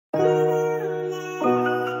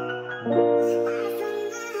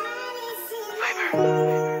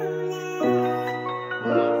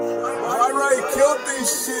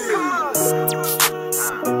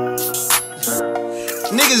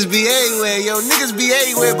Niggas be everywhere, yo. Niggas be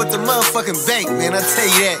everywhere but the motherfucking bank, man. I tell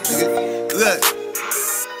you that, nigga. Look,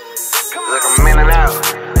 I'm in and out.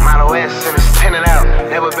 Model S and it's tinted out.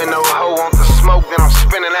 Never been no hoe, want the smoke, then I'm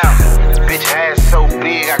spinning out. Bitch ass so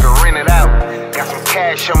big, I can rent it out. Got some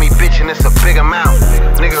cash on me, bitch, and it's a big amount.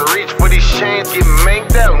 Nigga reach for these chains, get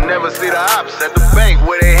manked out. Never see the ops at the bank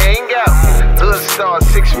where they hang out. Hood star,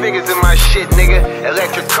 6 figures in my shit, nigga.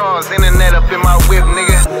 Electric cars, internet up in my whip,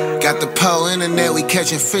 nigga. got the pole internet, we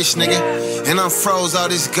catching fish, nigga. And I'm froze, all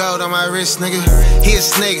this gold on my wrist, nigga. He a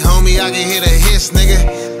snake, homie, I can hear the hiss,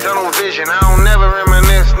 nigga. Tunnel vision, I don't never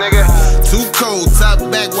reminisce, nigga. Too cold, top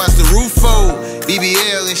back, watch the roof fold.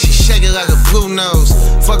 BBL and she shake it like a blue nose.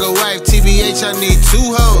 Fuck a wife, TBH, I need 2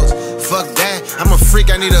 hoes. Fuck that, I'm a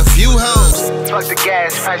freak, I need a few hoes. Fuck the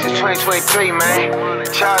gas prices, 2023, man.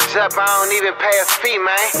 Charge up, I don't even pay a fee,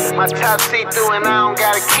 man. My top see-through and I don't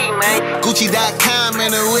got a key, man. Gucci.com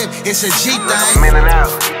in the whip, it's a G thing. I'm in and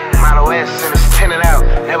out, Model S and it's tinted out.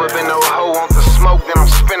 Never been no hoe, want the smoke, then I'm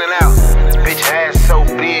spinning out. Bitch ass so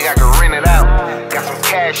big, I can rent it out. Got some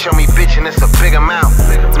cash on me, bitch, and it's a big amount.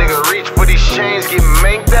 Nigga reach for these chains, get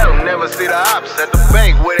manked out. Never see the ops at the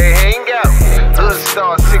bank where they hang out. Hood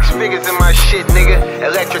star, 6 figures in my shit, nigga.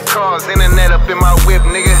 Electric cars, internet up in my whip,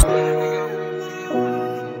 nigga.